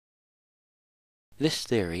This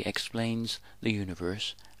theory explains the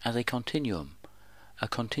universe as a continuum, a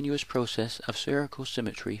continuous process of spherical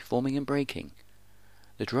symmetry forming and breaking.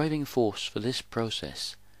 The driving force for this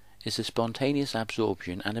process is the spontaneous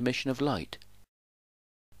absorption and emission of light.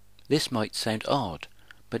 This might sound odd,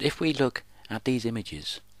 but if we look at these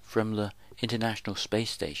images from the International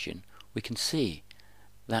Space Station, we can see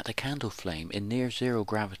that a candle flame in near zero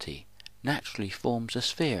gravity naturally forms a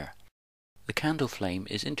sphere. The candle flame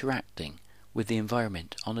is interacting with the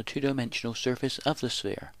environment on the two-dimensional surface of the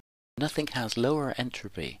sphere. Nothing has lower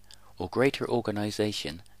entropy or greater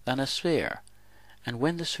organization than a sphere, and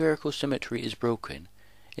when the spherical symmetry is broken,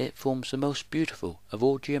 it forms the most beautiful of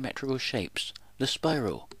all geometrical shapes, the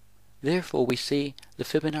spiral. Therefore we see the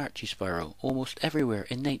Fibonacci spiral almost everywhere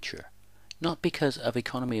in nature, not because of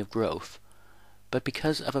economy of growth, but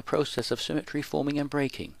because of a process of symmetry forming and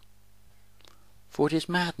breaking. For it is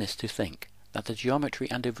madness to think that the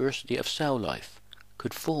geometry and diversity of cell life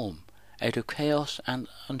could form out of chaos and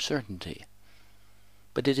uncertainty.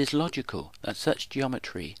 But it is logical that such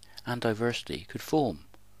geometry and diversity could form,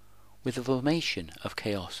 with the formation of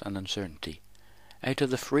chaos and uncertainty, out of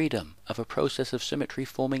the freedom of a process of symmetry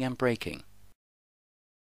forming and breaking.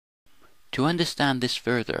 To understand this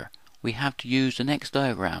further, we have to use the next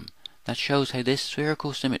diagram that shows how this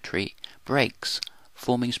spherical symmetry breaks,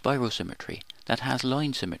 forming spiral symmetry that has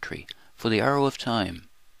line symmetry for the arrow of time.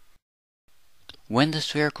 When the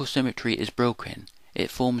spherical symmetry is broken,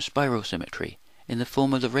 it forms spiral symmetry in the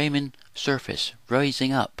form of the Riemann surface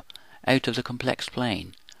rising up out of the complex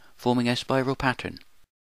plane, forming a spiral pattern.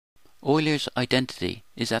 Euler's identity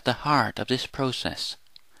is at the heart of this process.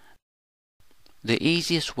 The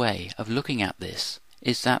easiest way of looking at this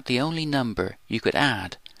is that the only number you could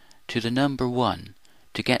add to the number 1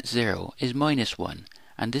 to get 0 is -1,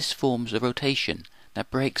 and this forms the rotation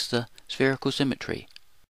that breaks the spherical symmetry.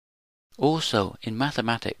 Also, in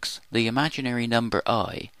mathematics, the imaginary number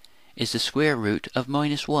I is the square root of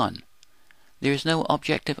 -1. There is no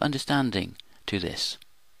objective understanding to this.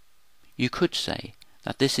 You could say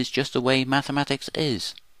that this is just the way mathematics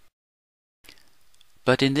is.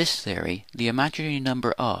 But in this theory, the imaginary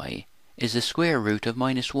number I is the square root of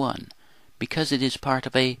 -1 because it is part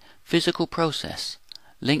of a physical process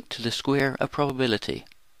linked to the square of probability.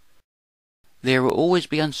 There will always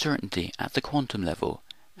be uncertainty at the quantum level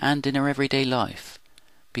and in our everyday life,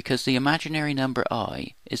 because the imaginary number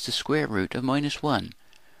I is the square root of -1,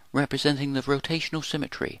 representing the rotational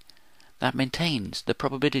symmetry that maintains the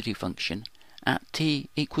probability function at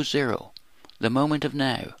t equals 0, the moment of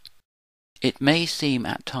now. It may seem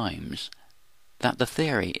at times that the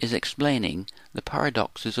theory is explaining the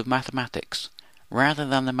paradoxes of mathematics, rather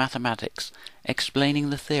than the mathematics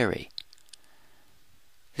explaining the theory.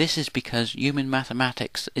 This is because human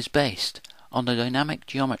mathematics is based on the dynamic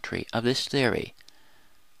geometry of this theory.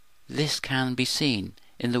 This can be seen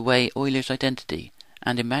in the way Euler's identity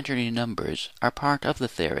and imaginary numbers are part of the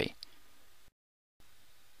theory.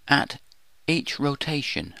 At each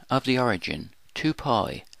rotation of the origin,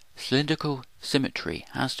 2π, cylindrical symmetry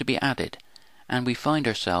has to be added, and we find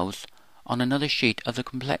ourselves on another sheet of the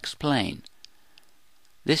complex plane.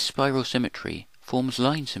 This spiral symmetry forms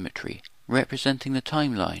line symmetry, representing the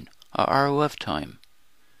timeline, or arrow of time.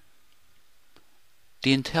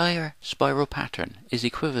 The entire spiral pattern is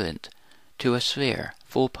equivalent to a sphere,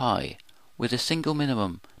 4π, with a single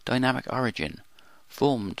minimum dynamic origin,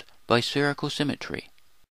 formed by spherical symmetry.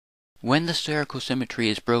 When the spherical symmetry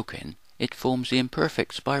is broken, it forms the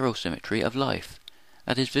imperfect spiral symmetry of life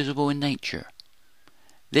that is visible in nature.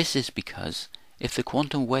 This is because if the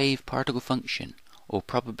quantum wave particle function or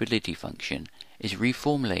probability function is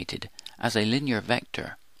reformulated as a linear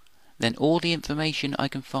vector, then all the information I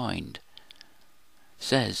can find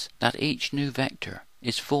says that each new vector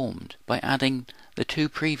is formed by adding the two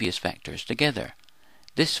previous vectors together.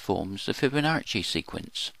 This forms the Fibonacci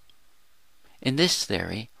sequence. In this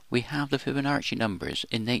theory, we have the Fibonacci numbers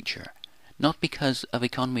in nature, not because of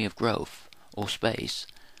economy of growth or space,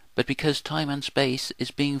 but because time and space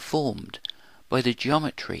is being formed by the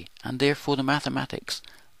geometry and therefore the mathematics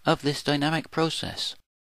of this dynamic process.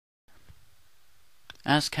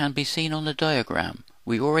 As can be seen on the diagram,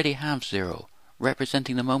 we already have 0,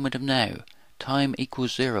 representing the moment of now, time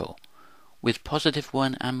equals 0, with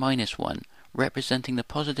 +1 and -1 representing the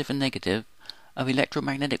positive and negative of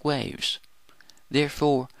electromagnetic waves.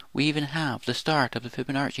 Therefore, we even have the start of the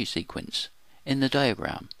Fibonacci sequence in the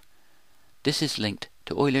diagram. This is linked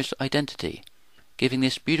to Euler's identity, giving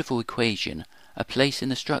this beautiful equation a place in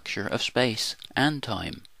the structure of space and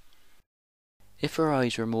time. If our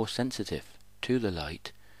eyes were more sensitive to the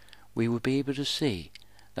light, we would be able to see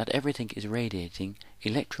that everything is radiating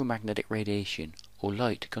electromagnetic radiation or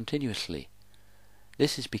light continuously.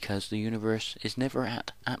 This is because the universe is never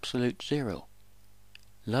at absolute zero.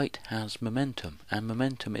 Light has momentum, and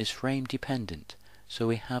momentum is frame dependent, so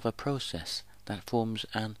we have a process that forms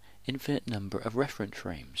an infinite number of reference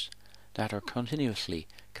frames that are continuously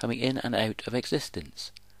coming in and out of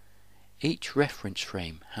existence. Each reference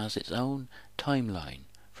frame has its own timeline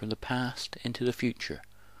from the past into the future,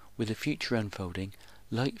 with the future unfolding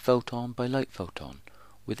light photon by light photon,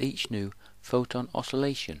 with each new photon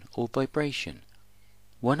oscillation or vibration.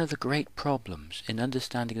 One of the great problems in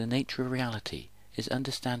understanding the nature of reality is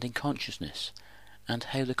understanding consciousness and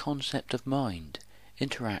how the concept of mind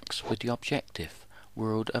interacts with the objective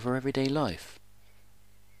world of our everyday life.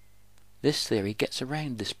 This theory gets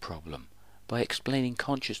around this problem by explaining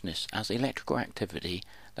consciousness as electrical activity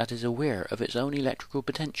that is aware of its own electrical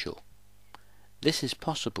potential. This is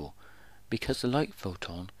possible because the light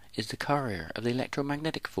photon is the carrier of the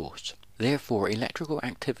electromagnetic force. Therefore, electrical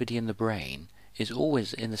activity in the brain is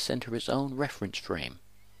always in the center of its own reference frame,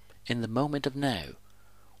 in the moment of now,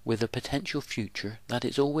 with a potential future that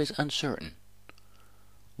is always uncertain,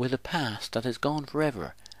 with a past that has gone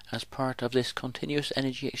forever as part of this continuous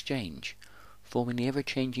energy exchange, forming the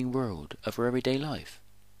ever-changing world of our everyday life.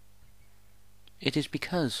 It is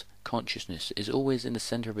because consciousness is always in the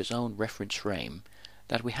center of its own reference frame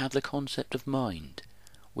that we have the concept of mind,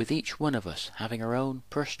 with each one of us having our own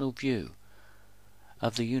personal view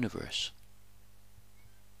of the universe.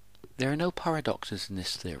 There are no paradoxes in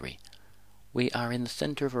this theory. We are in the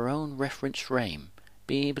center of our own reference frame,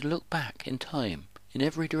 being able to look back in time, in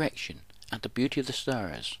every direction, at the beauty of the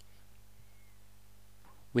stars.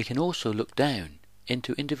 We can also look down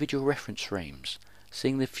into individual reference frames,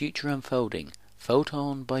 seeing the future unfolding,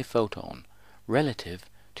 photon by photon, relative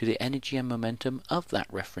to the energy and momentum of that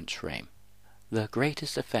reference frame. The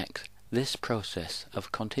greatest effect this process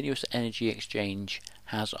of continuous energy exchange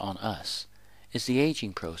has on us is the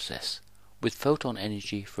aging process, with photon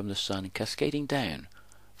energy from the sun cascading down,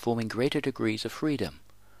 forming greater degrees of freedom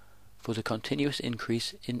for the continuous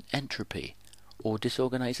increase in entropy or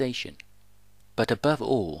disorganization. But above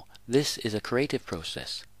all, this is a creative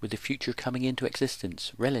process, with the future coming into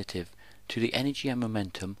existence relative to the energy and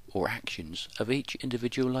momentum or actions of each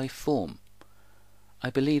individual life form. I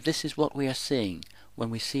believe this is what we are seeing when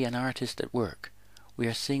we see an artist at work. We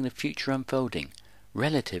are seeing the future unfolding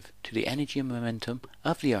relative to the energy and momentum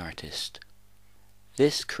of the artist.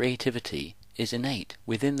 This creativity is innate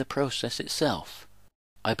within the process itself.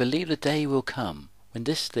 I believe the day will come when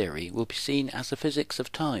this theory will be seen as the physics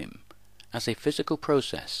of time, as a physical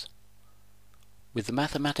process, with the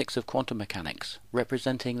mathematics of quantum mechanics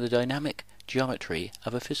representing the dynamic geometry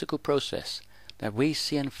of a physical process that we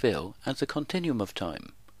see and feel as the continuum of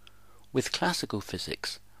time, with classical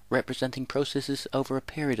physics representing processes over a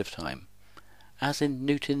period of time, as in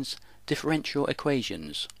Newton's differential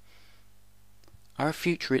equations. Our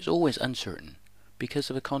future is always uncertain because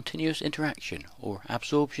of a continuous interaction or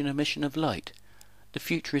absorption emission of light. The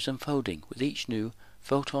future is unfolding with each new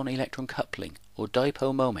photon-electron coupling or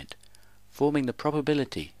dipole moment, forming the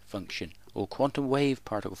probability function or quantum wave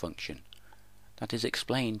particle function that is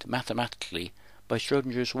explained mathematically by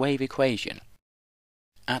Schrödinger's wave equation.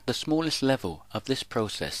 At the smallest level of this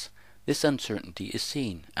process, this uncertainty is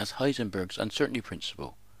seen as Heisenberg's uncertainty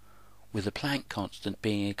principle, with the Planck constant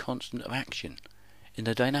being a constant of action in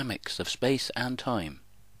the dynamics of space and time.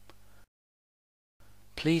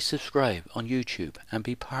 Please subscribe on YouTube and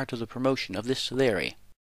be part of the promotion of this theory.